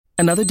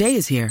Another day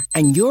is here,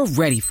 and you're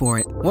ready for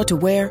it. What to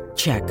wear?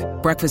 Check.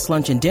 Breakfast,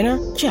 lunch, and dinner?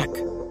 Check.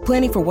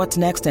 Planning for what's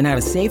next and how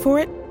to save for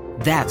it?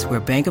 That's where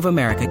Bank of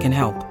America can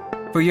help.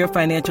 For your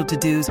financial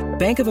to-dos,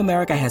 Bank of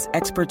America has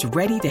experts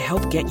ready to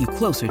help get you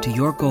closer to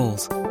your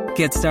goals.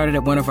 Get started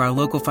at one of our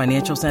local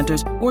financial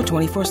centers or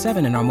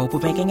 24/7 in our mobile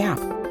banking app.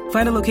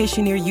 Find a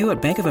location near you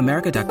at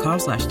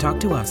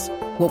bankofamerica.com/talktous.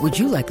 What would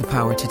you like the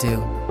power to do?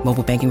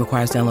 Mobile banking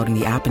requires downloading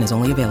the app and is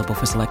only available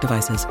for select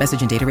devices.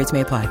 Message and data rates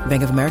may apply.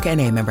 Bank of America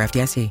N.A., member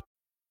FDIC.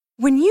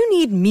 When you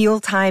need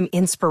mealtime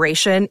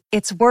inspiration,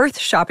 it's worth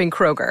shopping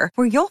Kroger,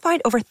 where you'll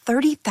find over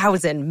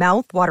 30,000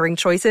 mouth-watering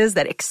choices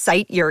that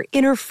excite your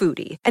inner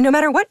foodie. And no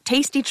matter what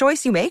tasty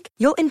choice you make,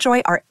 you'll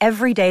enjoy our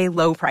everyday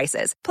low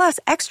prices, plus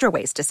extra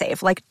ways to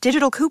save, like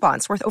digital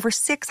coupons worth over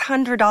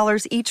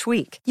 $600 each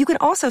week. You can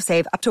also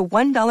save up to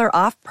 $1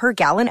 off per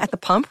gallon at the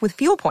pump with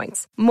fuel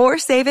points. More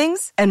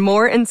savings and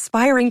more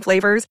inspiring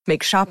flavors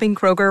make shopping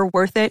Kroger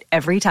worth it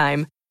every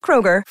time.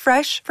 Kroger,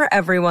 fresh for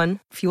everyone.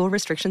 Fuel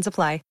restrictions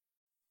apply.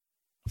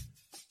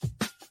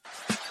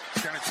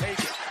 Gonna take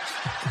it.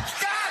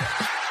 Got it!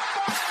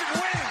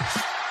 Boston wins!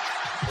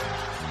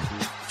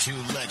 Two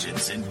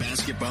legends in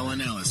basketball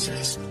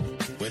analysis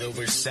with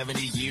over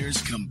 70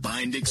 years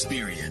combined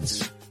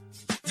experience.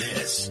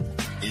 This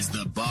is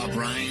the Bob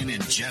Ryan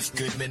and Jeff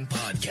Goodman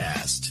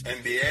podcast.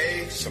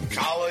 NBA, some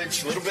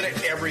college, a little bit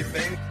of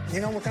everything.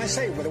 You know, what can I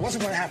say? But it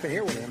wasn't going to happen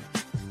here with him.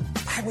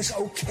 I was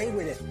okay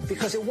with it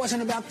because it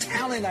wasn't about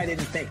talent, I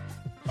didn't think.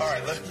 All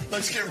right,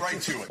 let's get right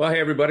to it. Well, hey,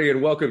 everybody,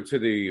 and welcome to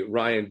the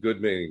Ryan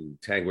Goodman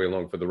Tangway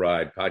Along for the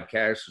Ride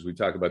podcast as we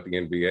talk about the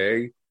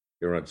NBA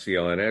here on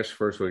CLNS.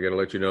 First, we're going to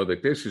let you know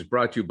that this is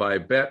brought to you by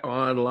Bet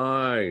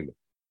Online.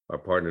 Our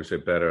partners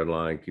at Bet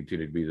Online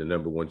continue to be the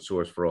number one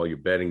source for all your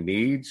betting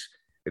needs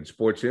and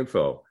sports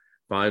info.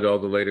 Find all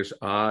the latest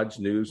odds,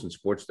 news, and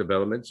sports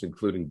developments,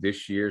 including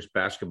this year's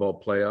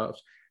basketball playoffs,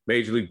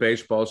 Major League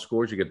Baseball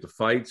scores. You get the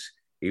fights,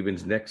 even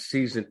next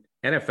season,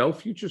 NFL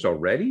futures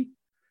already.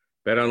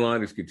 BetOnline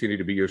has continued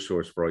to be your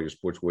source for all your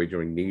sports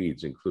wagering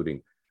needs,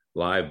 including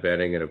live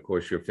betting and, of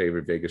course, your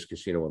favorite Vegas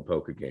casino and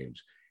poker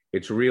games.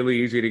 It's really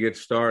easy to get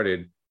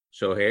started,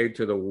 so head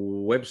to the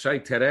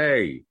website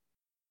today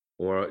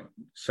or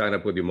sign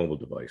up with your mobile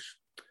device.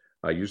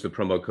 Use the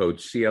promo code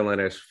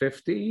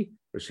CLNS50.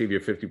 Receive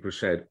your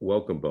 50%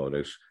 welcome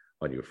bonus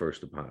on your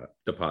first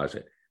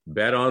deposit.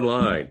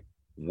 BetOnline,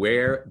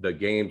 where the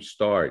game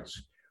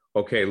starts.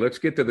 Okay, let's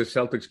get to the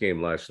Celtics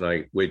game last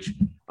night, which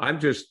I'm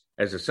just,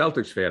 as a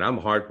Celtics fan, I'm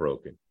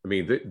heartbroken. I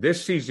mean,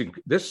 this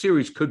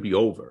series could be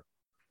over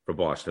for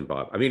Boston,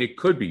 Bob. I mean, it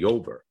could be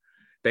over.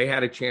 They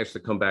had a chance to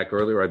come back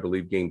earlier, I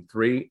believe, game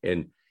 3,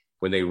 and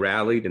when they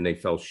rallied and they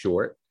fell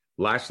short.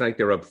 Last night,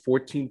 they're up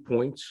 14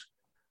 points,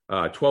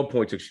 12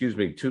 points, excuse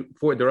me.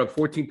 They're up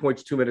 14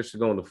 points, 2 minutes to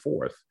go in the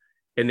fourth,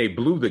 and they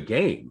blew the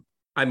game.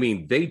 I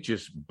mean, they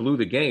just blew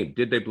the game.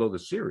 Did they blow the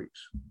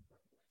series?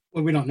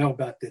 Well, we don't know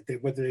about that,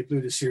 whether they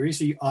blew the series.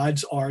 The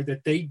odds are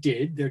that they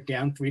did. They're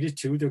down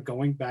 3-2. They're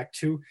going back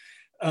to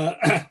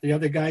the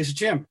other guy's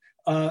gym.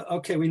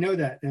 Okay, we know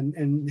that.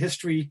 And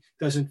history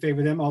doesn't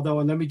favor them. Although,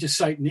 and let me just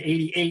cite, in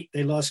 '88,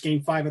 they lost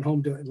Game 5 at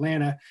home to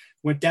Atlanta.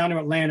 Went down to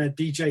Atlanta.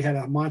 DJ had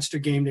a monster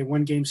game. They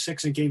won Game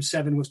 6, and Game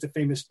 7 was the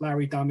famous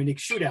Larry Dominique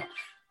shootout.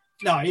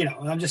 No,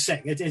 I'm just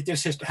saying. It's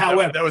just history.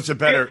 However, that was a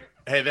better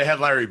 – hey, they had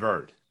Larry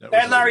Bird. They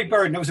had Larry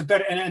Bird, and that was a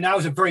better – and that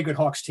was a very good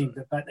Hawks team.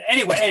 But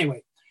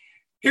anyway.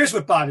 Here's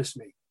what bothers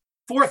me.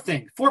 4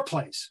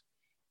 plays.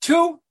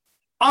 2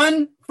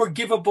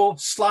 unforgivable,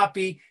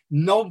 sloppy,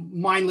 no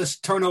mindless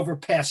turnover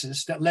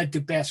passes that led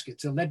to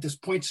baskets, that led to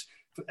points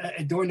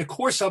during the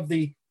course of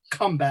the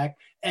comeback.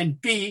 And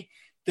B,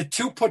 the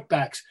 2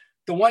 putbacks.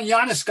 The one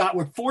Giannis got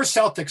with 4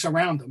 Celtics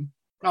around him.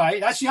 All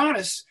right, that's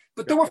Giannis.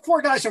 But there were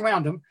 4 guys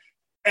around him.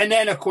 And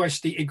then, of course,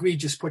 the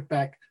egregious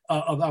putback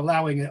of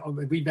allowing a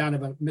rebound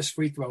of a missed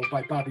free throw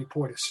by Bobby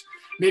Portis.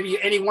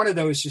 Maybe any one of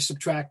those, you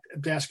subtract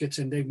baskets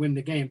and they win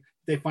the game.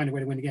 They find a way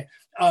to win the game.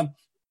 And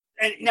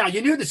now,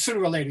 you knew that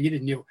sooner or later, you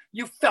didn't know.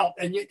 You felt,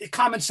 and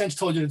common sense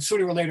told you that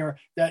sooner or later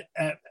that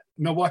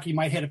Milwaukee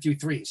might hit a few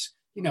threes.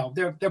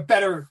 They're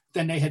better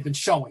than they had been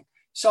showing.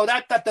 So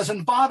that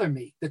doesn't bother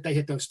me that they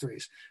hit those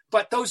threes.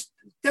 But those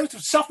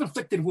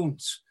self-inflicted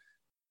wounds.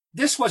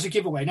 This was a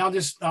giveaway. Now,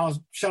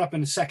 I'll shut up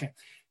in a second.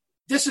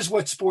 This is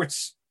what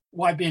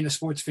why being a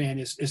sports fan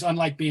is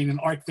unlike being an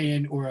art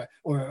fan or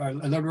a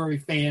literary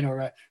fan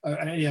or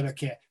any other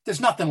fan. There's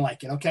nothing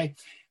like it, okay?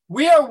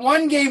 We are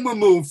 1 game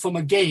removed from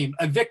a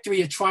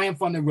victory, a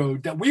triumph on the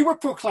road that we were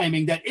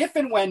proclaiming that if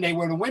and when they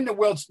were to win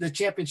the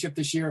championship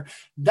this year,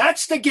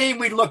 that's the game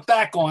we look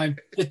back on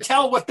to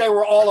tell what they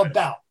were all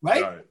about,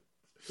 right?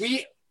 2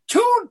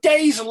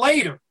 days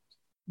later,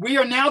 we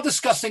are now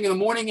discussing in the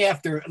morning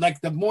after,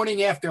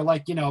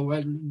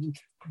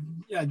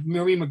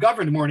 Marie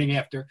McGovern the morning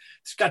after.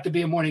 It's got to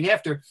be a morning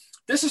after.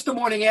 This is the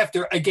morning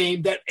after a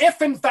game that if,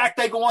 in fact,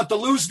 they go on to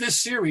lose this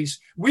series,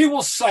 we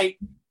will cite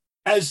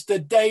as the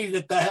day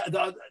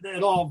that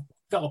it all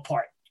fell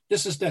apart.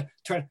 This is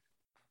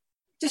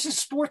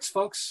sports,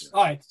 folks.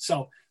 All right.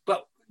 So,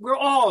 but we're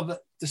all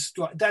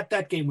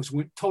that game was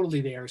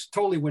totally theirs,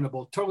 totally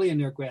winnable, totally in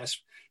their grasp.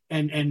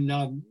 And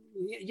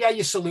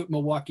you salute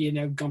Milwaukee and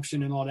their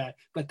gumption and all that,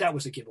 but that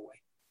was a giveaway.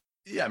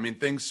 Yeah, I mean,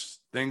 things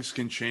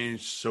can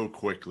change so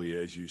quickly,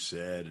 as you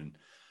said. And,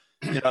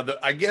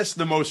 I guess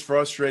the most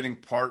frustrating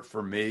part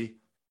for me,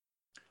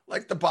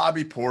 like the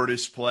Bobby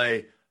Portis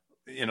play,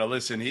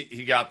 listen,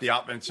 he got the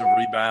offensive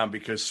rebound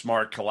because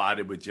Smart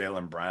collided with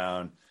Jaylen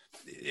Brown.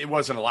 It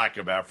wasn't a lack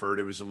of effort.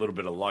 It was a little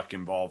bit of luck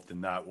involved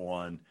in that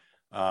one.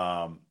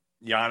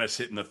 Giannis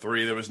hitting the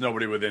three. There was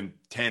nobody within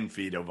 10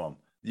 feet of him.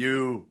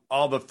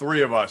 All the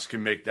three of us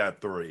can make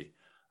that three.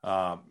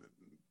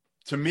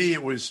 To me,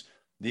 it was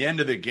the end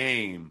of the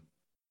game.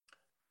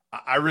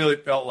 I really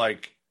felt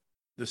like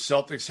the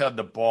Celtics had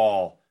the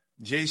ball.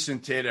 Jason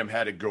Tatum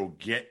had to go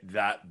get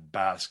that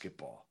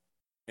basketball.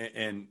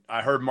 And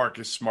I heard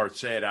Marcus Smart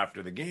say it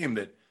after the game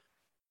that,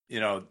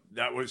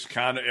 that was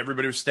kind of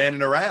everybody was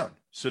standing around.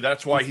 So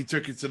that's why he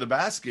took it to the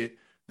basket.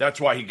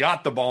 That's why he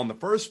got the ball in the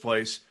first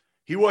place.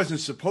 He wasn't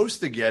supposed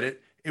to get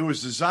it. It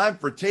was designed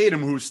for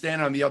Tatum, who was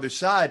standing on the other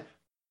side.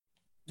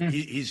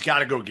 He's got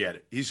to go get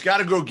it. He's got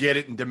to go get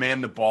it and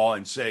demand the ball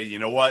and say, you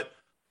know what?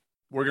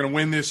 We're going to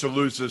win this or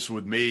lose this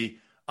with me.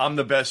 I'm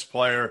the best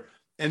player.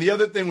 And the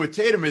other thing with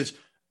Tatum is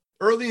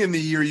early in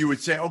the year, you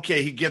would say,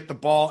 okay, he'd get the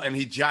ball and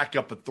he'd jack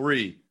up a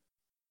three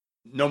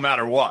no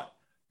matter what.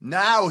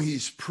 Now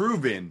he's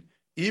proven,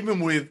 even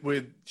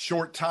with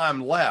short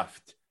time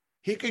left,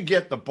 he could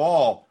get the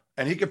ball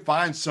and he could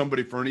find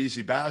somebody for an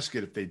easy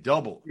basket if they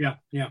double. Yeah.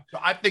 So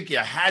I think you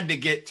had to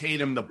get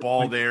Tatum the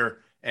ball there,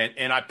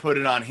 and I put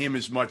it on him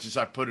as much as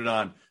I put it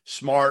on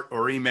Smart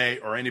or Ime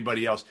or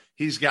anybody else.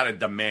 He's got to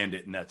demand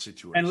it in that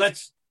situation. And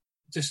let's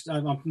just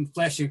I'm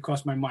flashing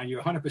across my mind.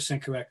 You're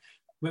 100% correct.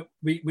 But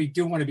we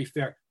do want to be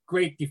fair.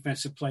 Great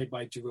defensive play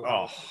by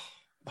Jrue.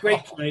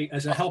 Great play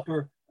as a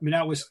helper. I mean,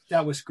 that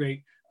was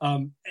great.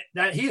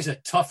 He is a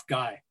tough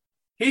guy.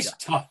 He's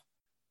tough.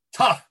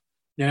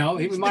 He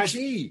reminds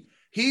me.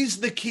 He's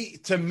the key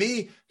to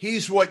me.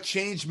 He's what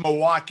changed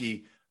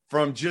Milwaukee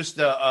from just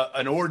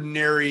an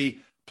ordinary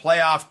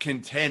playoff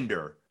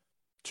contender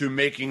to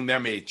making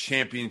them a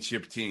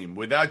championship team.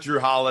 Without Jrue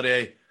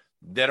Holiday,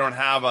 they don't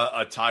have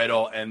a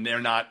title, and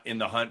they're not in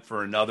the hunt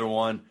for another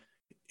one.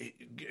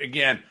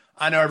 Again,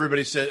 I know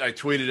everybody said, I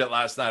tweeted it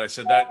last night. I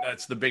said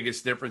that's the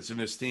biggest difference in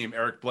this team.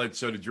 Eric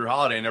Bledsoe to Jrue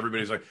Holiday, and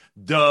everybody's like,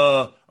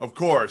 duh, of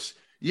course.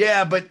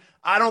 Yeah, but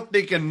I don't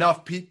think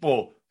enough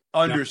people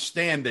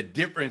understand the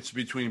difference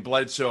between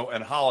Bledsoe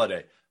and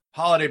Holiday.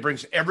 Holiday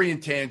brings every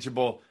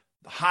intangible,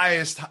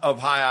 highest of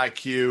high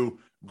IQ,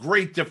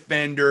 great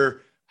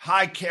defender,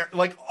 high care,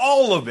 like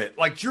all of it.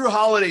 Like Jrue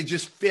Holiday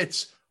just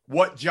fits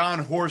what John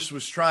Horst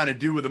was trying to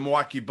do with the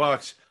Milwaukee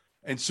Bucks,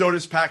 and so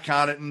does Pat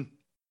Connaughton,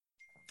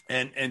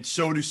 and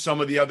so do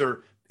some of the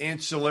other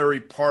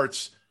ancillary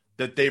parts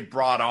that they've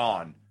brought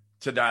on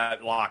to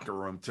that locker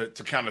room to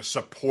kind of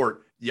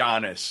support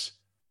Giannis.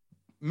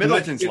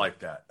 Middleton's like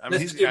that. I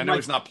mean, I know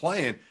he's not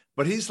playing,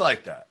 but he's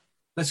like that.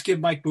 Let's give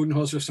Mike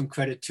Budenholzer some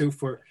credit, too,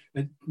 for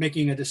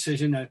making a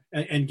decision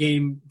and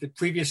the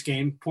previous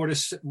game,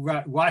 Portis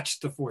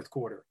watched the fourth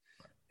quarter.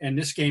 And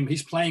this game,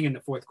 he's playing in the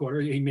fourth quarter.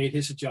 He made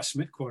his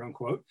adjustment, quote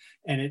unquote,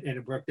 and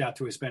it worked out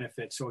to his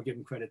benefit. So I'll give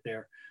him credit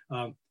there.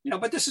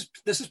 But this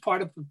is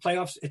part of the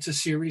playoffs. It's a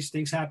series.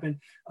 Things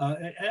happen.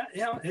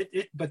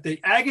 But the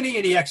agony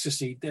and the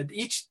ecstasy that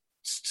each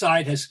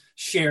side has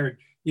shared.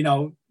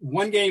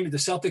 One game the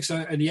Celtics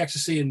are in the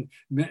ecstasy and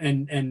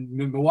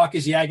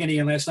Milwaukee's the agony,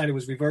 and last night it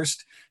was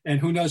reversed. And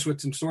who knows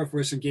what's in store for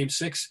us in Game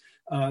 6?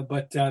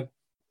 But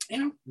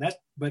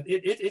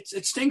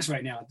it stings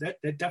right now.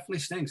 That definitely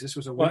stings. This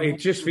was it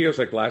just feels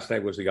like last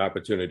night was the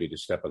opportunity to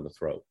step on the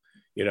throat.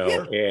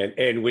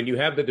 And when you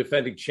have the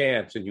defending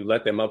champs and you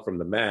let them up from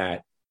the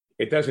mat,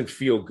 it doesn't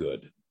feel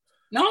good.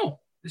 No,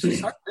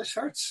 this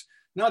hurts.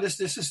 No, this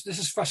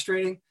is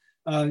frustrating.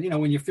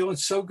 When you're feeling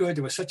so good,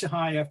 there was such a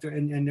high after,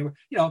 and there were,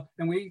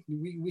 and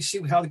we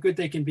see how good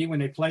they can be when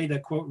they play the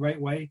quote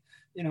right way,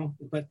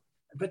 but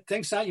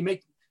things out, you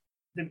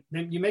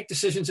make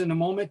decisions in the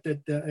moment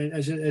that,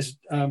 as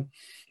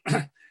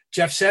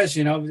Jeff says,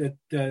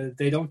 that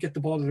they don't get the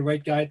ball to the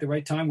right guy at the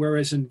right time.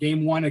 Whereas in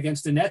Game 1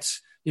 against the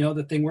Nets,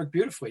 the thing worked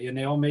beautifully, and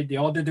they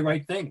all did the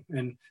right thing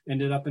and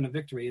ended up in a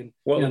victory. And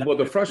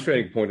the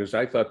frustrating point is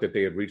I thought that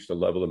they had reached a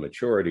level of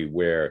maturity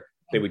where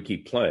they would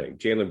keep playing.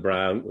 Jaylen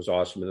Brown was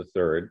awesome in the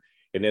third.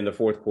 And in the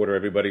fourth quarter,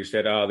 everybody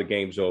said, the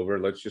game's over.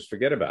 Let's just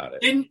forget about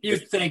it. Didn't you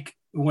think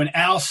when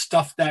Al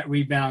stuffed that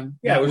rebound?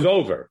 Yeah, it was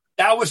over.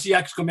 That was the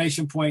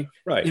exclamation point.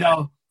 Right.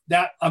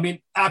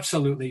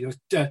 Absolutely. It was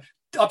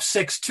up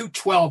 6,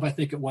 2:12, I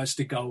think it was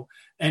to go.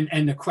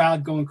 And the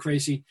crowd going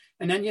crazy.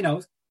 And then,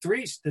 the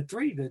three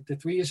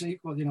is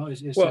equal,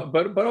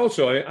 but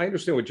also I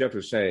understand what Jeff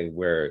was saying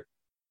where,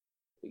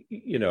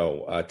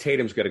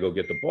 Tatum's got to go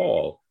get the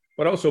ball.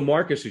 But also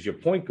Marcus is your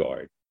point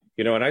guard,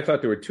 and I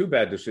thought there were two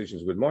bad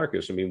decisions with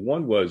Marcus. I mean,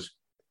 one was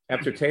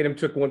after Tatum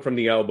took one from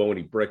the elbow and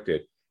he bricked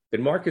it,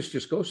 then Marcus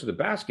just goes to the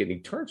basket and he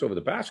turns over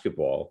the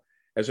basketball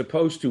as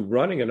opposed to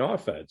running an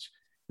offense.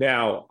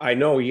 Now, I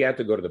know he had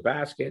to go to the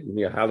basket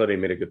and Holiday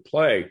made a good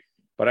play,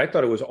 but I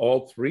thought it was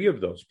all three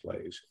of those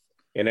plays.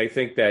 And I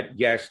think that,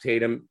 yes,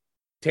 Tatum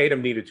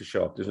needed to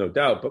show up. There's no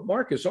doubt. But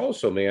Marcus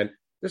also, man,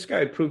 this guy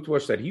had proved to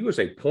us that he was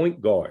a point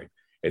guard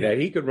and that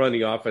he could run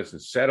the offense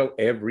and settle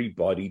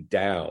everybody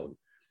down.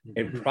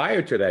 And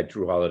prior to that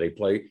Drew Holiday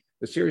play,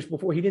 the series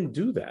before, he didn't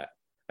do that.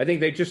 I think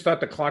they just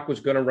thought the clock was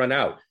going to run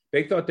out.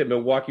 They thought that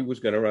Milwaukee was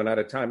going to run out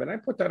of time. And I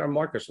put that on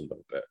Marcus a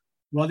little bit.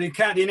 Well, the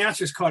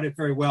announcers caught it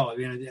very well.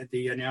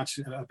 The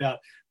announcer about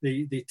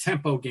the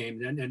tempo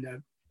game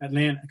and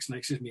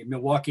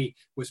Milwaukee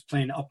was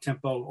playing up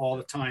tempo all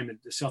the time, and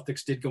the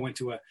Celtics did go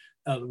into a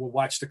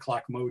watch the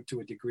clock mode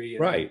to a degree.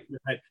 Right,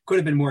 could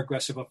have been more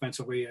aggressive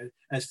offensively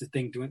as the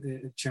thing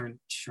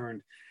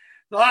churned.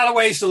 A lot of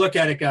ways to look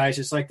at it, guys.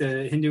 It's like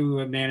the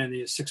Hindu man and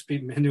the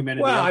Hindu man.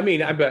 Well,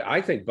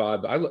 I think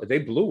Bob, they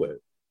blew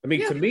it. I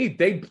mean, to me,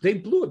 they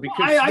blew it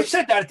because I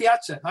said that at the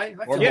outset.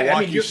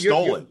 Milwaukee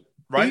stole it,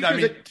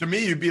 right? To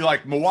me, you'd be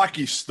like,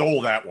 Milwaukee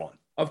stole that one.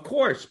 Of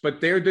course, but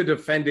they're the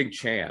defending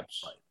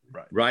champs.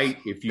 Right?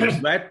 If you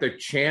let the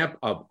champ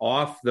up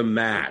off the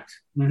mat,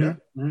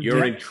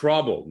 you're in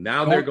trouble.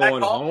 Now they're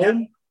going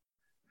home.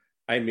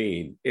 I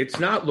mean, it's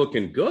not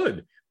looking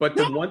good. But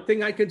the one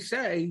thing I can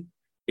say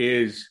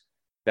is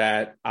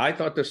that I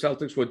thought the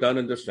Celtics were done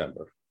in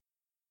December.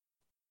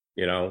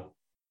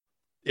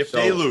 If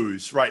they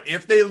lose, right?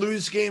 If they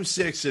lose Game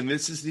 6 and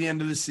this is the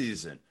end of the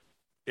season,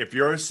 if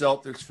you're a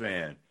Celtics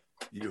fan,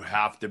 you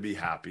have to be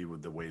happy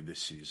with the way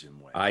this season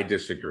went. I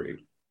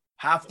disagree.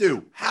 Have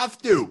to.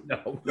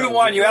 No.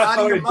 You out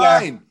of your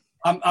mind.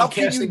 How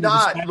can you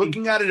not,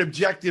 looking at it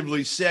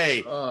objectively,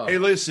 say, hey,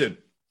 listen,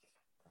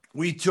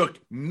 we took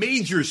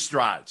major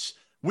strides.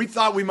 We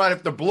thought we might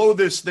have to blow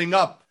this thing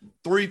up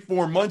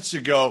 3-4 months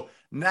ago.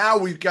 Now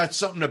we've got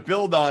something to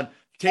build on.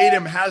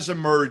 Tatum has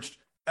emerged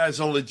as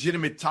a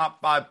legitimate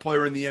top 5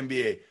 player in the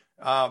NBA.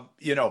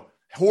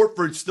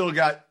 Horford's still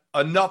got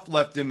enough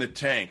left in the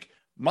tank.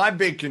 My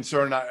big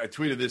concern, I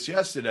tweeted this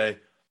yesterday,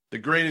 the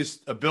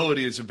greatest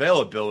ability is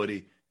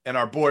availability, and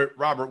our boy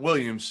Robert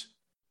Williams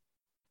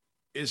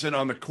isn't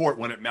on the court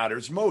when it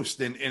matters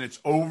most, and it's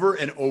over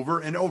and over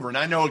and over. And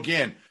I know,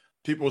 again,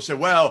 people will say,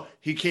 well,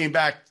 he came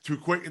back too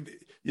quick.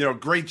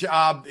 Great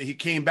job. He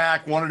came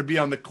back, wanted to be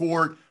on the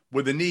court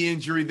with a knee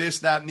injury, this,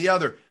 that, and the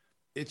other.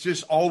 It's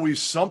just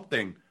always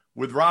something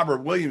with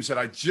Robert Williams that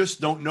I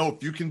just don't know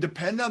if you can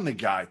depend on the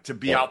guy to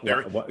be out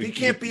there. He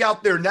can't be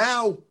out there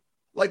now.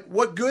 Like,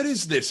 what good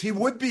is this? He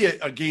would be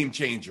a game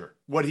changer,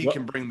 what he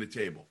can bring to the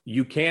table.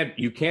 You can't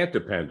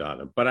depend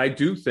on him. But I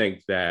do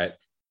think that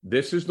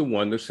this is the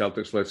one the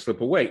Celtics let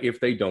slip away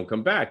if they don't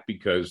come back,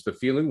 because the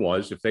feeling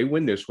was if they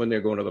win this one, they're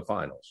going to the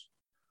finals.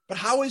 But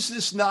how is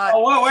this not?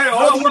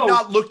 How do you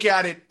not look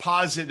at it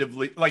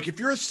positively? Like, if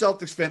you're a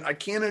Celtics fan, I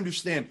can't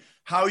understand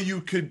how you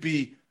could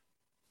be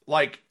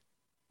like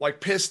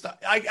pissed.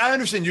 I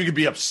understand you could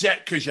be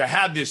upset because you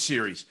had this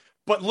series.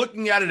 But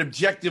looking at it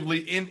objectively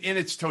in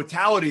its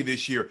totality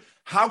this year,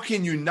 how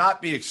can you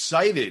not be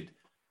excited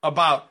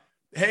about,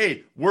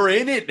 hey, we're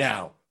in it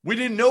now. We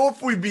didn't know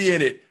if we'd be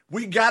in it.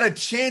 We got a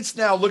chance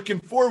now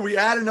looking forward. We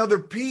add another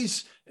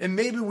piece, and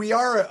maybe we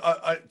are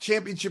a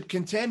championship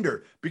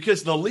contender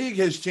because the league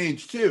has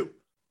changed too.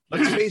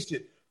 Let's face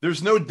it,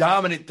 there's no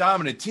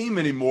dominant team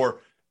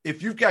anymore.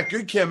 If you've got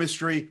good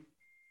chemistry,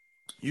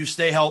 you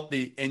stay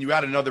healthy, and you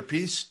add another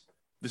piece,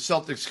 the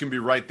Celtics can be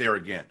right there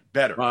again.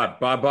 Better.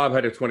 Bob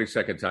had a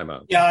 20-second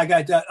timeout. Yeah, I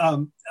got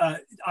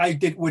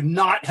that. Would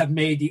not have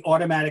made the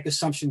automatic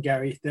assumption,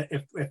 Gary, that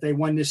if they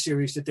won this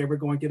series that they were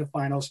going to the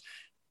finals,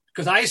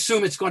 because I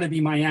assume it's going to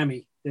be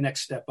Miami the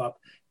next step up,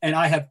 and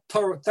I have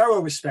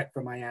thorough respect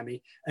for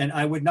Miami, and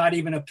I would not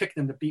even have picked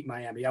them to beat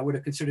Miami. I would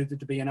have considered it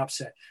to be an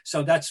upset.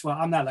 So that's why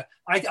I'm not.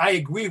 I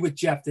agree with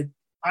Jeff that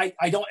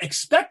I don't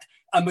expect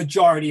a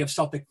majority of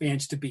Celtic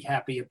fans to be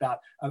happy about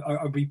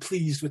or be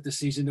pleased with the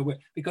season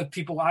because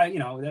people,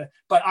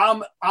 but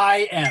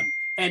I am.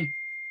 And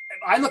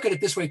I look at it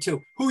this way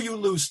too. Who you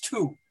lose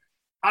to.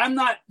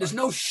 There's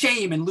no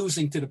shame in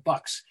losing to the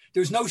Bucks.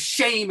 There's no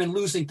shame in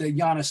losing to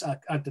Giannis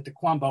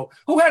Antetokounmpo,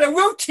 who had a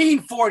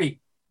routine 40.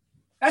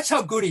 That's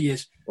how good he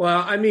is.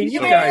 Well, I mean, you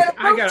guys,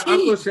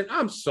 listen,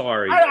 I'm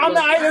sorry.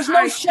 There's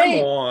no shame.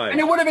 Come on. And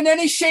there would have been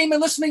any shame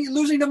in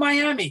losing to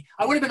Miami.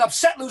 I would have been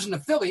upset losing to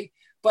Philly.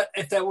 But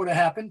if that would have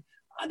happened,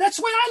 that's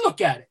the way I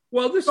look at it.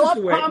 Well, this is the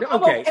way.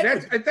 Okay,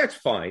 that's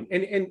fine.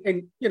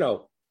 And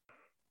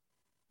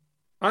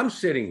I'm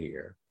sitting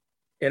here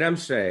and I'm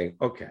saying,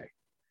 okay,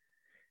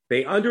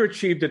 they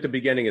underachieved at the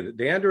beginning of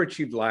they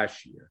underachieved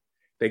last year.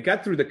 They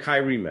got through the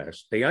Kyrie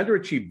mess. They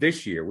underachieved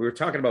this year. We were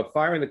talking about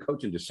firing the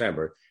coach in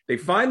December. They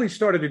finally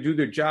started to do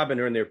their job and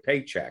earn their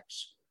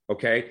paychecks.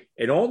 Okay,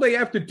 and all they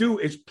have to do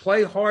is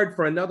play hard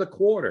for another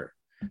quarter.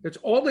 That's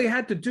all they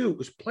had to do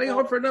was play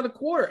hard for another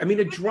quarter. I mean,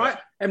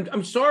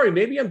 I'm sorry,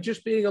 maybe I'm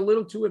just being a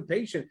little too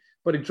impatient,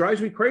 but it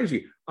drives me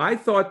crazy. I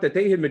thought that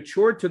they had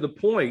matured to the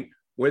point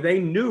where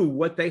they knew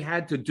what they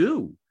had to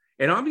do.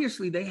 And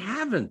obviously they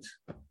haven't.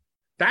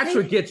 That's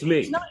what gets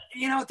me.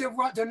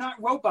 They're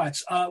not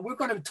robots. We're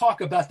going to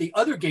talk about the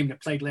other game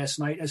that played last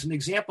night as an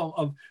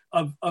example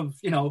of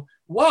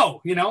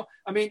whoa,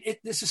 I mean,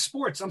 this is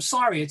sports. I'm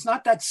sorry. It's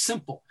not that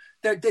simple.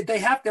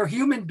 They're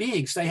human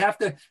beings. They have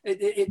to,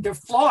 they're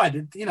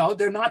flawed.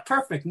 They're not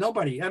perfect.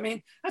 Nobody. I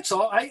mean, that's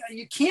all.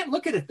 You can't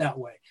look at it that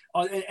way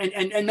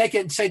and make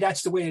it and say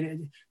that's the way it is.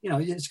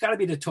 It's got to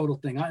be the total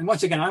thing. And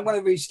once again, I want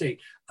to restate,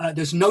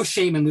 there's no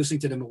shame in losing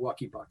to the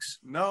Milwaukee Bucks.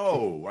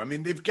 No, I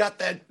mean, they've got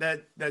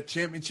that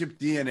championship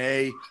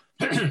DNA.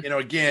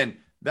 Again,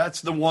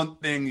 that's the one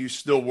thing you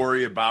still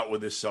worry about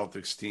with this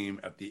Celtics team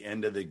at the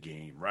end of the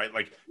game, right?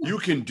 Like, you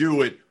can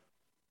do it,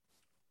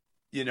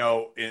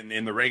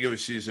 in the regular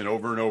season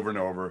over and over and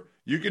over.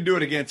 You can do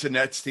it against a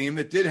Nets team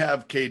that did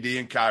have KD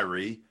and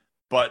Kyrie,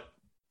 but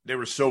they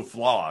were so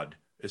flawed,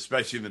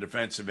 especially in the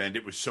defensive end.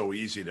 It was so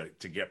easy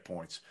to get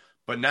points.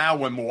 But now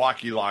when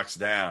Milwaukee locks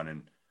down,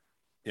 and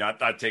I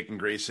thought taking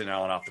Grayson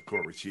Allen off the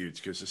court was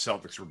huge because the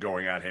Celtics were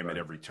going at him at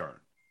every turn.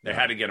 They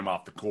had to get him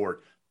off the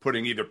court,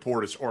 putting either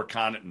Portis or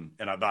Connaughton,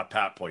 and I thought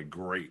Pat played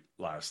great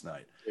last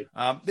night.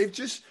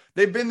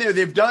 They've been there.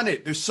 They've done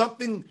it. There's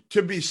something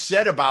to be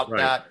said about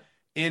that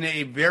in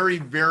a very,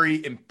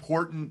 very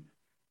important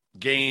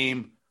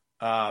game,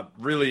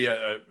 really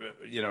a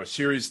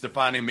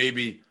series-defining,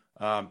 maybe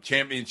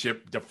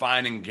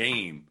championship-defining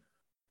game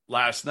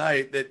last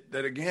night.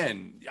 That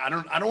again, I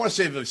don't want to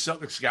say the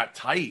Celtics got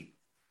tight,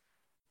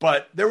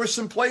 but there were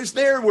some plays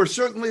there where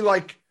certainly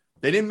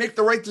they didn't make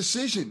the right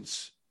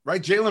decisions. Right,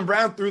 Jaylen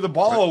Brown threw the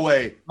ball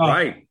away.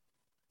 Right.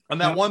 On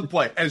that one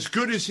play, as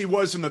good as he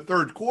was in the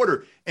third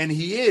quarter, and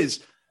he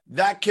is,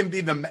 that can be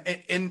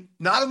and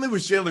not only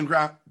was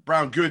Jaylen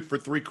Brown good for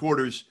 3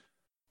 quarters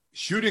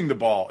shooting the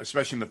ball,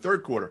 especially in the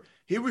third quarter,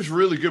 he was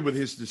really good with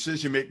his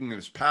decision-making and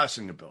his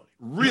passing ability.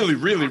 Really,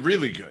 really,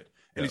 really good.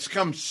 And he's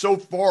come so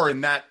far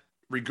in that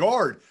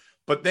regard,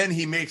 but then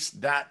he makes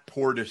that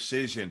poor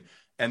decision.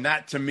 And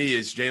that, to me,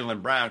 is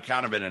Jaylen Brown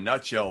kind of in a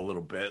nutshell a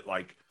little bit.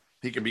 Like,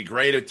 he can be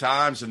great at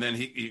times, and then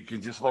he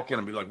can just look at him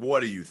and be like,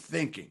 what are you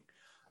thinking?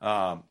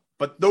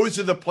 But those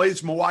are the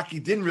plays Milwaukee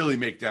didn't really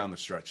make down the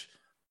stretch.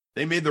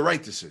 They made the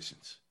right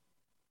decisions.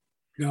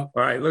 Yeah. All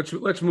right, let's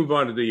move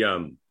on to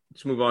you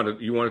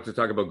wanted to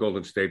talk about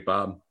Golden State,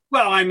 Bob?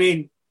 Well, I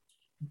mean,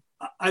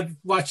 I've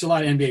watched a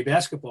lot of NBA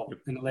basketball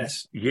in the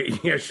last.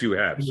 Yes, you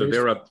have. So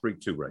they're up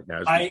 3-2 right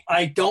now.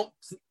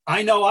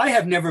 I know I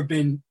have never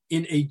been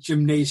in a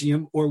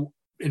gymnasium or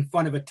in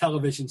front of a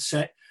television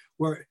set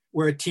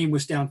where a team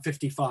was down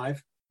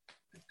 55,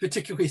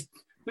 particularly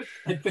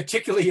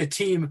a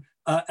team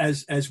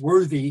as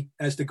worthy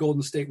as the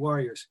Golden State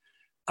Warriors.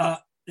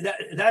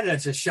 That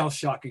is a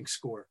shell-shocking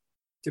score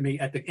to me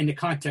in the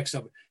context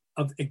of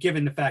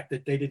given the fact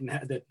that they didn't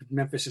have that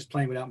Memphis is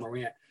playing without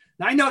Morant.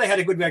 Now I know they had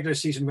a good regular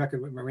season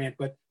record with Morant,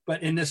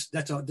 but in this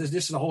this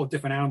is a whole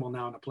different animal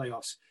now in the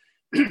playoffs.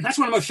 That's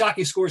one of the most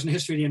shocking scores in the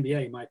history of the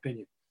NBA, in my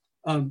opinion.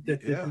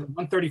 The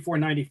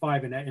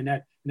 134-95 in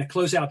a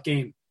closeout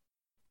game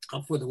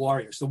for the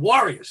Warriors. The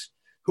Warriors,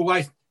 who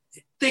I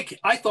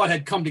thought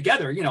had come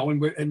together,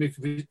 and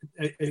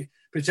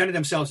presented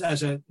themselves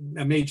as a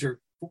major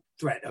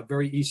threat, a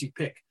very easy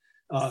pick.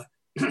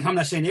 I'm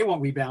not saying they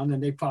won't rebound,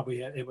 and they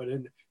probably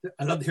would.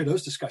 I'd love to hear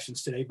those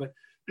discussions today, but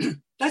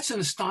that's an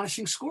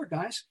astonishing score,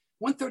 guys.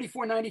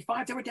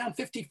 134-95. They were down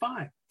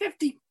 55.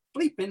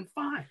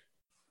 50-5.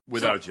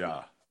 Without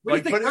Ja.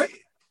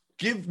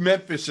 Give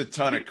Memphis a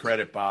ton of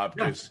credit, Bob,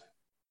 because,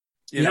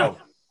 you know,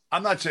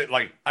 I'm not saying,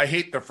 I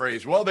hate the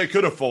phrase, well, they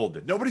could have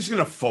folded. Nobody's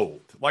going to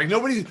fold.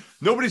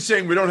 Nobody's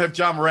saying we don't have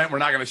John Morant, we're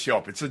not going to show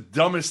up. It's the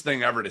dumbest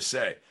thing ever to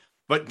say.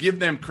 But give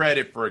them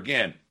credit for,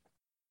 again,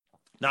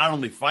 not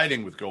only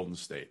fighting with Golden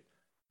State,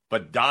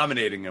 but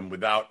dominating them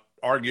without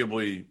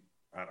arguably,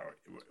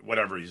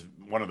 he's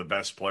one of the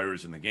best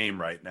players in the game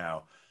right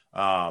now.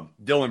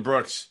 Dillon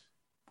Brooks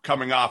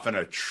coming off an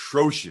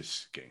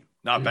atrocious game.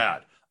 Not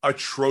bad.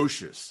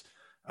 Atrocious.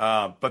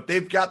 But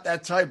they've got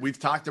that type. We've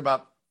talked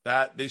about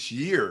that this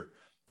year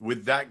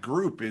with that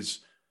group is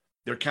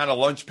they're kind of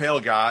lunch pail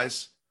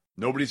guys.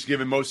 Nobody's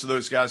giving most of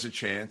those guys a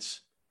chance.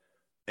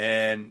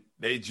 And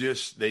they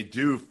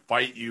do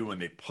fight you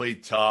and they play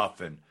tough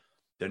and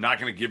they're not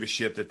going to give a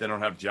shit that they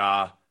don't have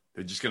Ja.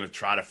 They're just going to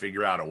try to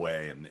figure out a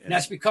way. And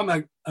that's become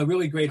a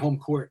really great home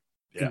court.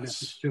 Yes. In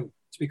Memphis too.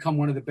 It's become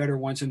one of the better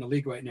ones in the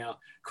league right now.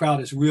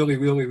 Crowd is really,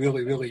 really,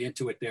 really, really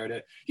into it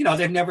there.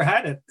 They've never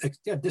had it.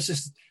 This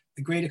is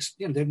the great,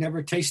 they've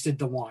never tasted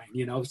the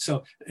wine,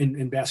 so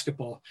in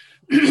basketball.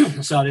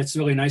 So it's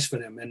really nice for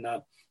them. And,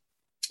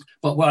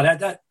 but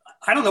that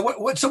I don't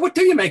know so what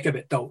do you make of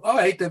it though? All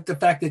right. The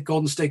fact that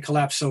Golden State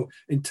collapsed so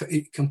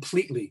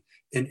completely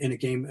in a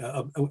game,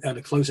 at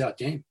a closeout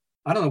game.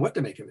 I don't know what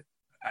to make of it.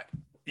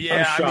 Yeah,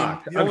 I'm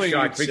shocked. I'm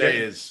shocked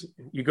because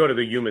you go to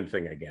the human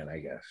thing again, I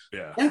guess.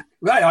 Yeah,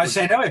 right. I was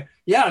saying,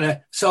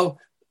 so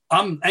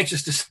I'm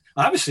anxious to,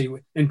 obviously,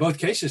 in both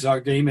cases, our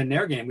game and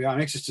their game, I'm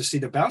anxious to see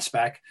the bounce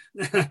back.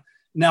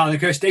 Now, of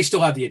course, they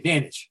still have the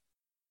advantage.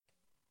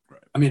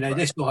 Right. I mean,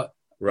 they still have.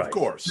 Right. Of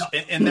course. No.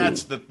 And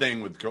that's the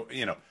thing with,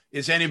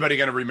 is anybody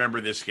going to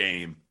remember this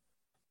game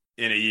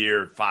in a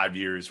year, 5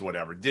 years,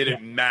 whatever? Did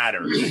it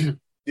matter?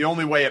 The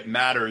only way it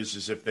matters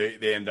is if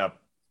they end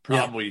up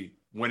probably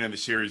winning the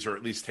series or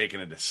at least taking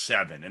it to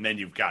 7. And then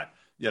you've got,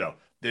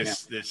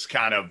 this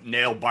kind of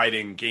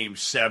nail-biting game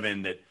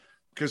 7 that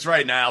 – because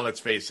right now, let's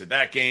face it,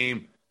 that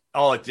game,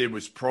 all it did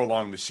was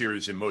prolong the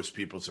series in most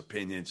people's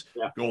opinions.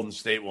 Yeah. Golden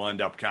State will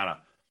end up kind of,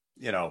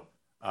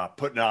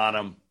 putting on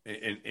them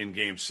in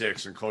game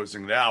 6 and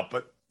closing it out.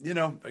 But,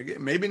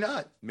 maybe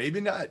not.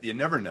 Maybe not. You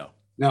never know.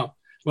 No.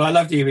 Well, I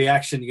love the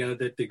reaction,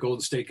 that the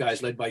Golden State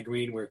guys led by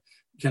Green were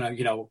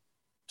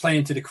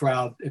playing to the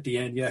crowd at the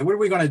end. Yeah, what are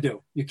we going to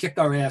do? You kicked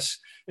our ass.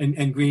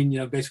 And Green,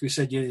 basically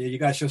said, you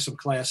got to show some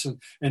class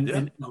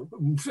and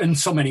in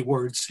so many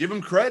words. Give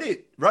them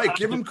credit. Right.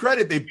 Give them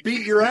credit. They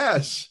beat your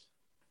ass.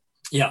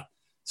 Yeah.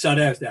 So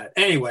there's that.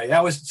 Anyway,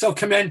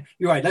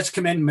 you're right. Let's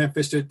commend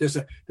Memphis. There's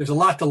a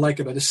lot to like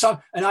about it.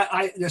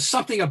 There's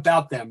something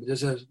about them.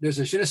 There's a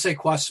je ne sais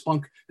quoi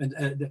spunk,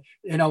 and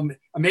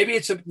maybe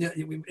it's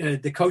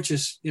the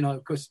coaches,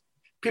 because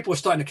people are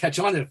starting to catch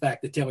on to the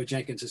fact that Taylor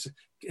Jenkins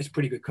is a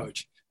pretty good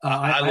coach.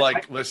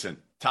 Listen,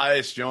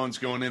 Tyus Jones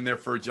going in there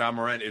for Ja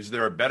Morant. Is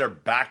there a better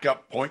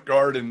backup point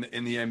guard in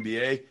the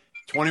NBA?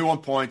 21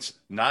 points,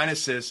 9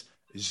 assists.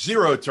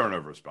 0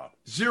 turnovers, Bob.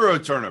 0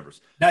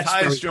 turnovers.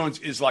 Tyus Jones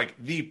is like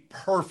the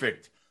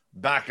perfect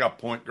backup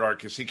point guard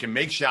because he can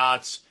make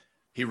shots.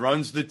 He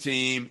runs the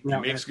team. He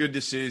makes good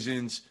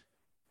decisions.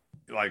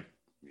 Like,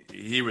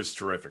 he was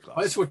terrific last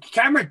year. That's what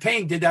Cameron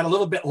Payne did that a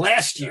little bit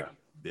last year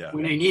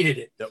when they needed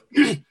it.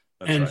 Yep.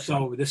 And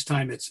so this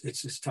time it's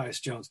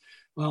Tyus Jones.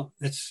 Well,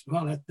 that's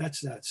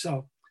that.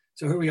 So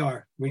here we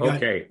are.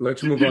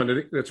 Let's move on to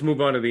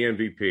the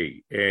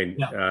MVP.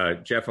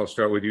 And Jeff, I'll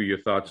start with you.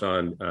 Your thoughts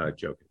on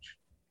Jokic.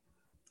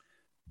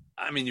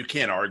 I mean, you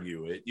can't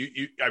argue it.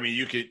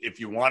 You could, if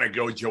you want to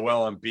go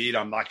Joel Embiid,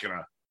 I'm not going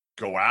to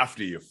go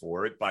after you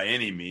for it by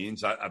any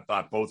means. I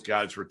thought both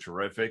guys were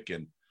terrific.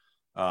 And,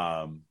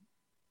 I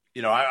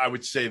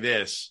would say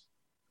this.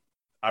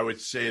 I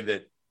would say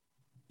that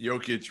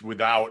Jokic,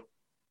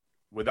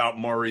 without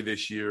Murray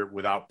this year,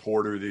 without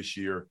Porter this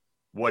year,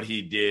 what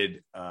he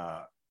did,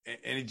 and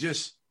he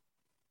just,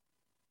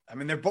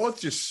 they're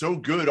both just so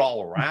good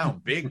all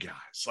around, big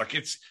guys. Like,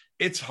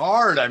 it's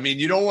hard. I mean,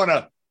 you don't want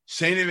to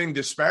say anything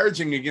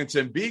disparaging against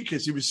Embiid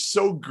because he was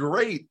so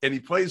great and he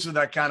plays with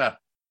that kind of,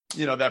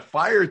 that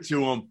fire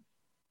to him,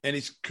 and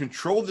he's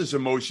controlled his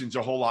emotions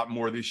a whole lot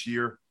more this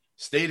year,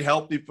 stayed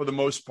healthy for the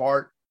most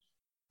part.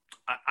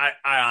 I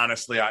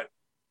honestly, I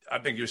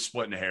think you're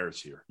splitting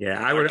hairs here.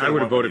 Yeah, I would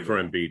have voted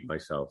for Embiid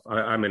myself.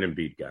 I'm an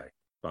Embiid guy,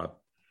 Bob.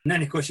 And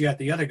then, of course, you got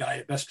the other guy,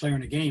 the best player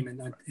in the game, and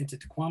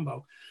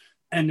Antetokounmpo.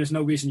 And there's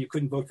no reason you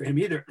couldn't vote for him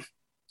either,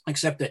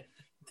 except that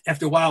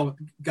after a while,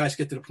 guys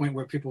get to the point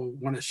where people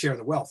want to share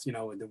the wealth, and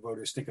the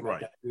voters think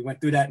about that. We went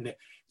through that, and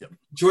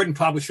Jordan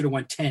probably should have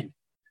won 10.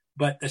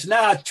 But it's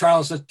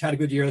Charles had a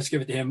good year. Let's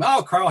give it to him.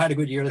 Oh, Carl had a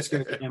good year. Let's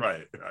give it to him.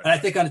 Right. And I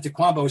think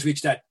Antetokounmpo has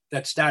reached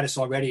that status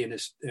already and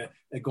is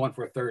going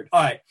for a third.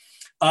 All right.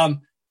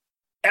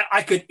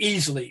 I could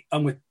easily,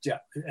 I'm with Jeff.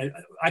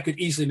 I could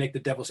easily make the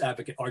devil's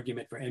advocate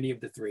argument for any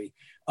of the three.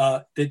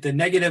 The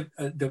negative,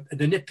 the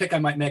nitpick I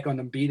might make on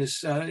Embiid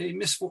is he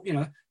missed.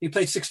 He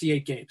played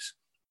 68 games,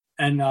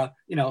 and now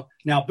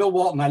Bill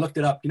Walton. I looked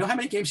it up. You know how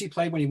many games he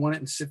played when he won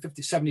it in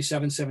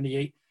 77,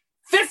 78?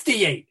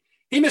 58.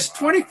 He missed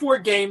 24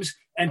 games,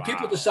 and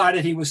people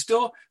decided he was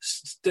still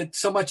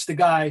so much the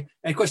guy.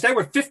 And of course, they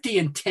were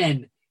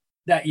 50-10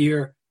 that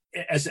year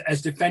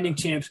as defending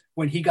champs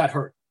when he got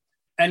hurt.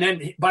 And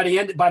then by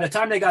the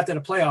time they got to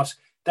the playoffs,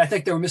 I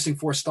think they were missing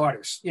 4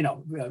 starters,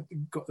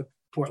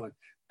 Portland.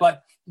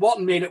 But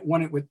Walton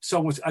won it with,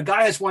 a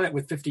guy has won it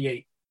with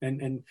 58.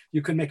 And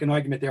you could make an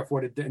argument,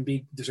 therefore, that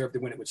Embiid deserved to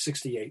win it with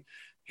 68.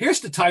 Here's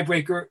the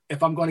tiebreaker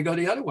if I'm going to go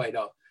the other way,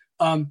 though.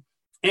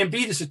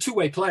 Embiid is a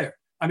two-way player.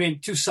 I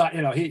mean,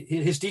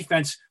 his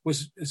defense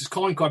was his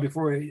calling card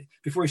before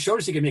he showed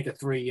us he could make a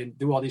three and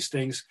do all these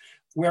things.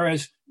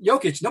 Whereas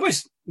Jokic,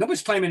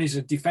 nobody's claiming he's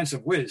a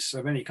defensive whiz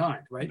of any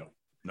kind, right?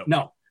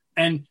 No.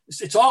 And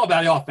it's all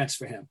about the offense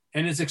for him.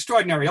 And it's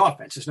extraordinary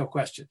offense, there's no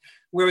question.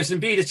 Whereas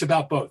Embiid, it's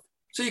about both.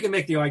 So you can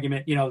make the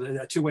argument,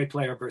 a two-way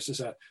player versus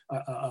a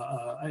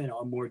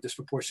more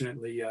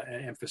disproportionately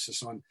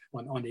emphasis on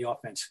the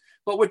offense.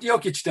 But what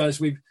Jokic does,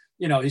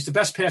 he's the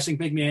best passing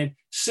big man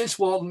since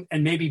Walton,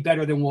 and maybe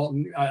better than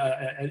Walton,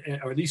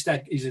 or at least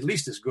he's at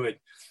least as good.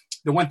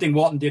 The one thing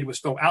Walton did was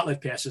throw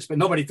outlet passes, but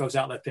nobody throws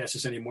outlet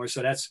passes anymore.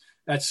 So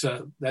that's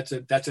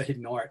a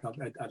hidden art,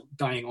 a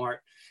dying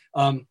art.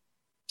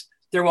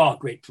 They're all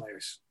great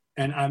players,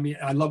 and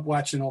I love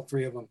watching all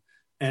three of them.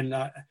 And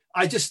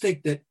I just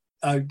think that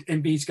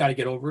Embiid's got to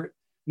get over it.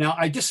 Now,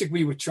 I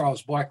disagree with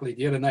Charles Barkley.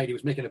 The other night, he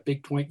was making a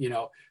big point.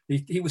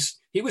 He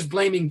was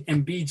blaming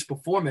Embiid's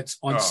performance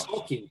on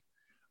sulking.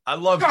 I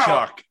love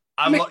Chuck.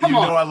 I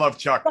love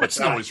Chuck, but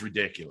that was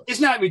ridiculous. It's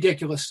not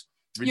ridiculous.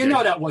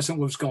 That wasn't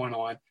what was going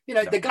on.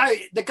 No.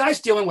 The guy's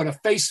dealing with a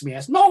face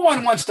mask. No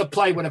one wants to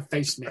play with a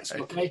face mask,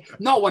 okay?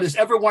 No one has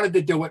ever wanted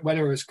to do it,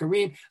 whether it was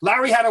Kareem.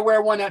 Larry had to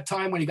wear one that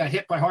time when he got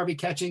hit by Harvey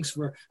Catchings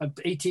for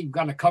 18,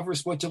 got on the cover of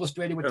Sports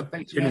Illustrated with the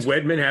face mask.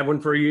 Didn't Wedman have one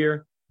for a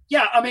year?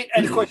 Yeah,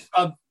 and of course,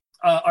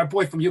 our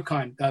boy from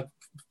UConn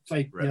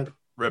played.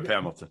 Rip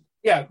Hamilton.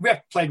 Yeah,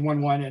 Rip played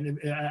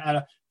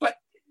 1-1, but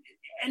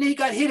he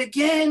got hit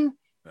again,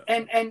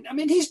 and I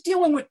mean he's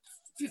dealing with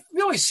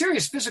really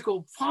serious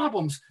physical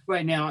problems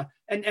right now,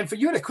 and for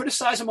you to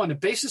criticize him on the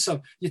basis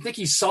of you think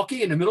he's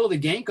sulky in the middle of the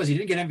game because he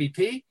didn't get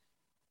MVP,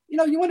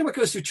 you wonder what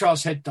goes through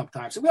Charles' head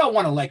sometimes. We all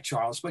want to like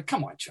Charles, but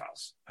come on,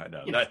 Charles. I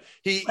know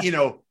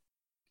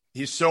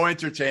he's so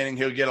entertaining.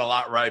 He'll get a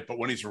lot right, but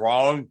when he's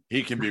wrong,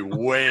 he can be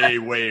way,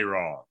 way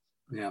wrong.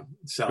 Yeah.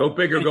 So go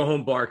big or go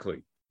home,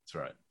 Barkley. That's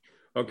right.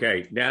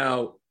 Okay,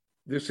 now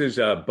this is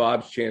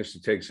Bob's chance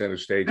to take center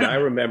stage. I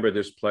remember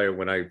this player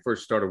when I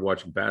first started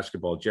watching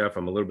basketball. Jeff,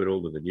 I'm a little bit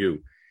older than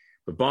you,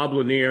 but Bob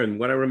Lanier, and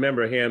when I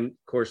remember him,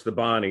 of course, the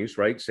Bonnies,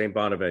 right? St.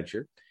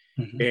 Bonaventure.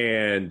 Mm-hmm.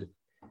 And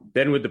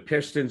then with the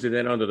Pistons and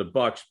then under the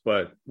Bucks,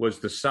 but was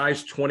the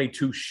size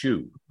 22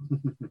 shoe.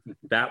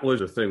 That was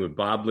the thing with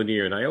Bob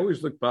Lanier. And I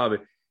always look Bob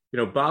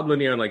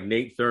Lanier and like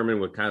Nate Thurman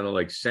were kind of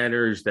like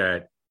centers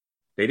that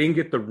they didn't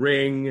get the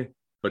ring,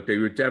 but they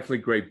were definitely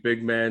great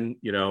big men,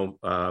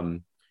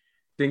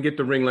 didn't get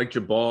the ring like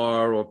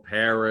Jabbar or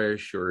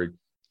Parrish or,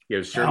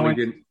 certainly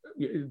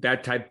didn't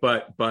that type.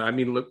 But I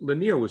mean,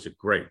 Lanier was a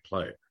great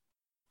player.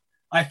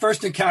 I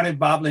first encountered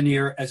Bob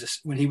Lanier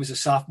when he was a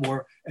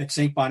sophomore at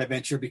St.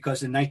 Bonaventure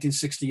because in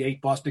 1968,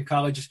 Boston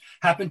College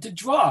happened to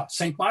draw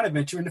St.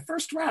 Bonaventure in the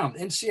first round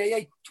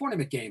NCAA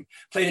tournament game,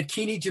 played at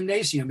Keeney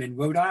Gymnasium in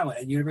Rhode Island,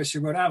 at University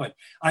of Rhode Island.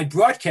 I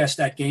broadcast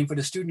that game for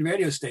the student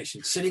radio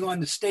station, sitting on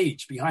the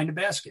stage behind the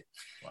basket.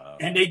 Wow.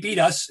 And they beat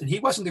us, and he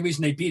wasn't the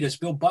reason they beat us.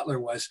 Bill Butler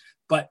was,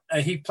 but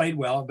he played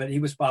well, but he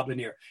was Bob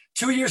Lanier.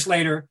 2 years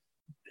later,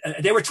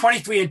 they were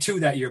 23-2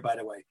 that year, by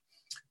the way.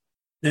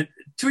 Then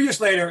 2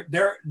 years later,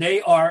 they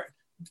are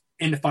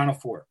in the Final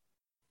Four,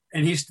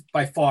 and he's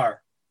by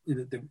far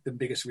the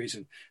biggest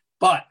reason.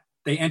 But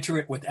they enter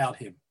it without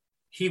him.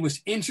 He was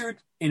injured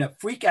in a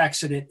freak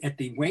accident at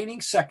the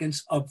waning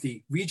seconds of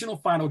the regional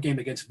final game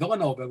against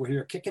Villanova, where he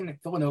was kicking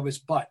Villanova's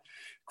butt.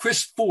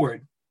 Chris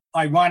Ford,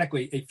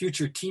 ironically a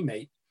future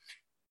teammate,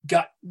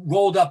 got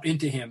rolled up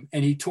into him,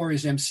 and he tore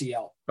his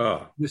MCL.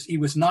 He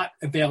was not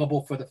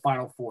available for the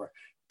Final Four.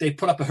 They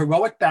put up a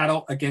heroic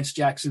battle against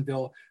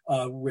Jacksonville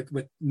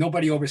with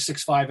nobody over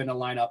 6'5" in the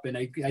lineup,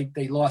 and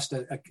they lost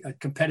a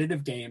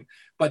competitive game.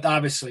 But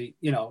obviously,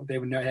 they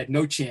had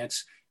no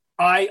chance.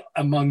 I,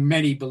 among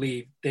many,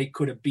 believe they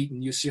could have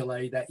beaten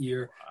UCLA that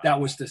year. Wow.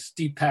 That was the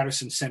Steve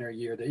Patterson center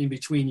year, the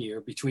in-between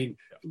year between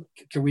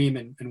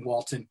Kareem and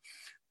Walton.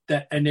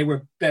 And they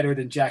were better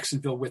than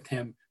Jacksonville with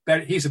him.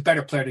 He's a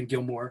better player than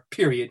Gilmore,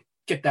 period.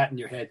 Get that in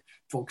your head,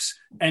 folks.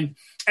 And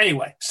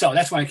anyway, so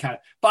that's why I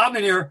counted. Bob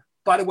Lanier,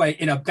 by the way,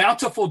 in a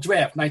bountiful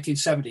draft,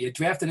 1970, a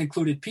draft that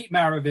included Pete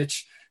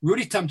Maravich,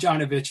 Rudy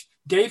Tomjanovich,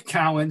 Dave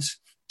Cowens,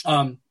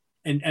 and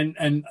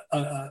in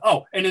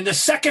the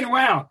second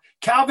round,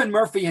 Calvin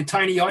Murphy and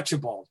Tiny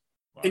Archibald.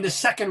 Wow. In the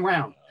second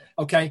round,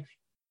 okay?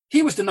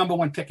 He was the number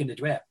one pick in the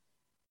draft,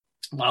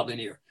 Bob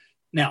Lanier.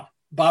 Now,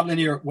 Bob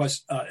Lanier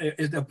was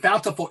a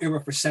bountiful era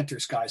for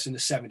centers, guys, in the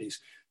 70s.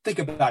 Think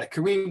about it.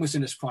 Kareem was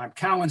in his prime.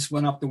 Cowens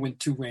went up to win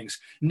 2 rings.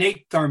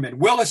 Nate Thurman,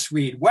 Willis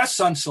Reed, Wes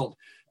Unseld,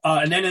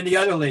 and then in the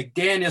other league,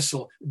 Dan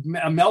Issel,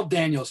 Mel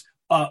Daniels,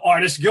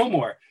 Artis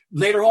Gilmore.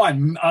 Later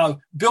on,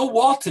 Bill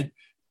Walton,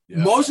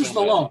 Moses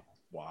Malone.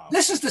 Wow.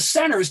 This is the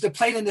centers that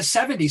played in the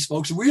 70s,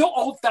 folks. Real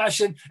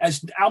old-fashioned,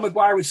 as Al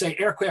McGuire would say,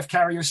 aircraft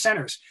carrier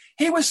centers.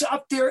 He was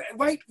up there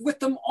right with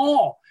them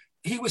all.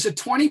 He was a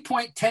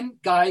 20-point,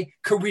 10-guy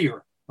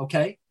career,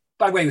 okay?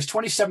 By the way, he was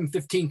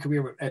 27-15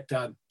 career at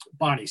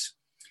Bonnie's.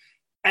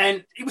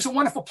 And he was a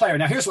wonderful player.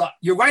 Now, here's what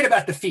you're right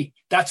about the feet.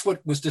 That's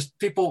what was just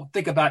people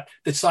think about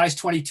the size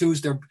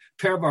 22s. Their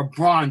pair of are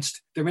bronzed.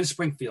 They're in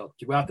Springfield.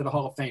 You go out to the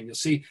Hall of Fame, you'll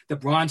see the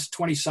bronzed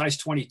size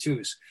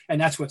 22s. And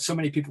that's what so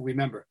many people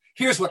remember.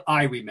 Here's what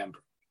I remember.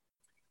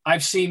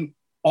 I've seen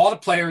all the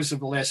players of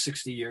the last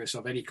 60 years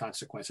of any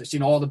consequence. I've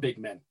seen all the big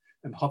men,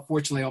 and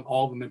fortunately,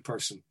 all of them in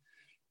person.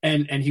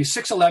 And he's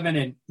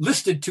 6'11" and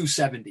listed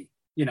 270.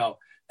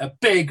 A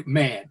big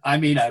man. I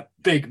mean, a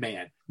big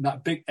man,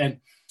 not big. And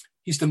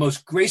he's the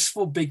most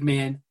graceful big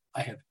man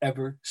I have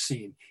ever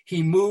seen.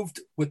 He moved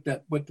with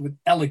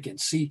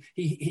elegance. He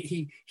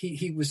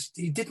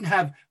didn't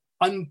have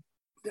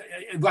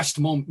rushed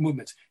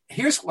movements.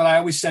 Here's what I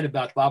always said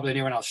about Bob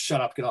Lanier, and I'll shut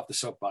up, get off the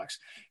soapbox.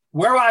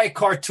 Were I a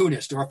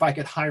cartoonist, or if I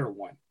could hire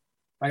one,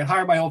 I could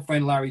hire my old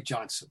friend Larry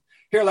Johnson.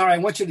 Here, Larry, I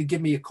want you to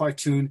give me a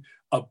cartoon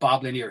of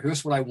Bob Lanier.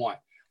 Here's what I want.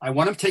 I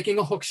want him taking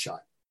a hook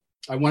shot.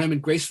 I want him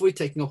gracefully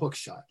taking a hook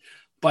shot.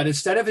 But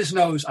instead of his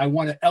nose, I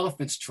want an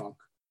elephant's trunk.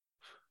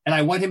 And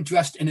I want him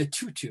dressed in a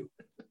tutu.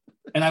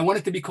 And I want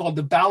it to be called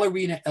the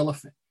ballerina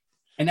elephant.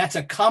 And that's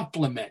a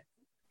compliment,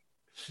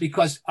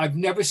 because I've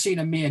never seen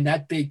a man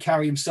that big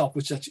carry himself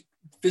with such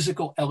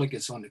physical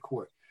elegance on the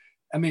court.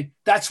 I mean,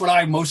 that's what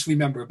I most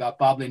remember about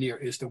Bob Lanier,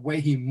 is the way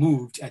he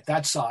moved at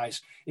that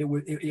size. It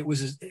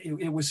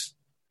was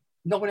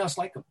no one else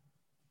like him.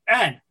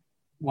 And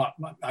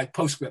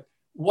postscript,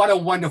 what a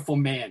wonderful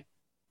man.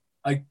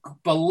 A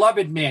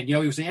beloved man. He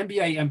was the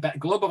NBA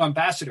global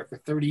ambassador for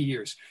 30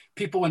 years.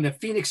 People in the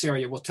Phoenix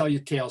area will tell you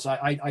tales.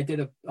 I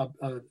did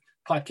a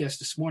podcast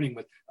this morning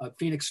with a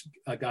Phoenix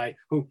guy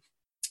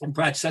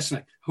Brad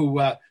Cessna,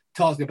 who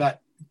tells me about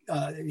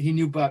he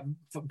knew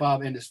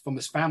Bob and from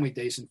his family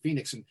days in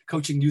Phoenix and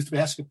coaching youth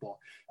basketball.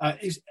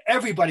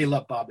 Everybody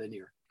loved Bob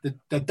Lanier,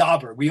 the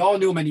Dauber. We all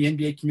knew him in the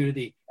NBA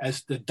community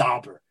as the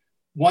Dauber.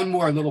 One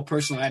more little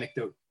personal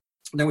anecdote.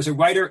 There was a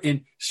writer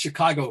in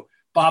Chicago,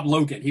 Bob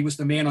Logan. He was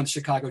the man on the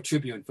Chicago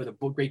Tribune for the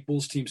great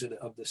Bulls teams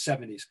of the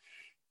 70s.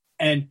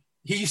 And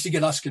he used to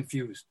get us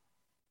confused.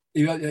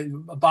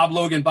 Bob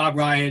Logan, Bob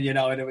Ryan,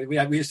 and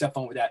we used to have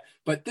fun with that.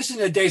 But this is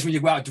the days when you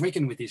go out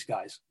drinking with these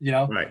guys,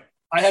 Right.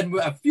 I had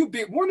more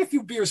than a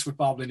few beers with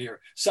Bob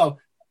Lanier. So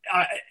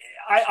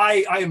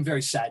I am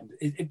very saddened.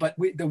 But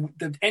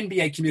the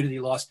NBA community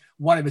lost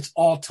one of its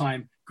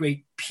all-time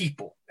great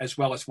people, as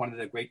well as one of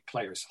the great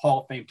players,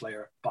 Hall of Fame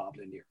player, Bob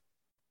Lanier.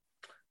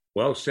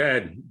 Well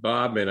said,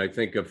 Bob, and I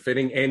think a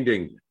fitting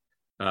ending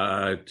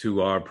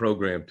to our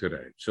program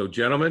today. So,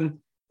 gentlemen,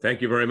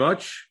 thank you very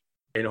much.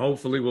 And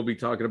hopefully we'll be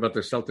talking about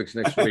the Celtics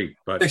next week.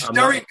 But the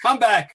stirring comeback.